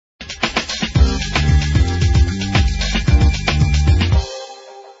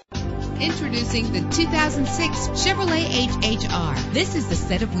Introducing the 2006 Chevrolet HHR. This is the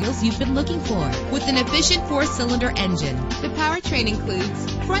set of wheels you've been looking for, with an efficient 4-cylinder engine. The powertrain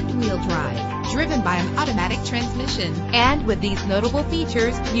includes front-wheel drive, driven by an automatic transmission. And with these notable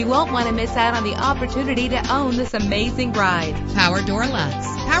features, you won't want to miss out on the opportunity to own this amazing ride. Power door locks,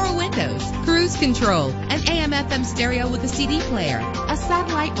 power windows, cruise control, an AM/FM stereo with a CD player, a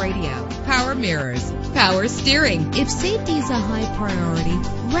satellite radio, power mirrors, power steering. If safety is a high priority,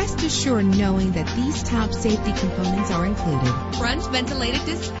 rest assured knowing that these top safety components are included: front ventilated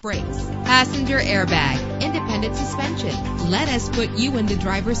disc brakes, passenger airbag, independent suspension. Let us put you in the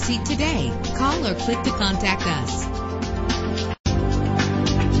driver's seat today. Call or click to contact us.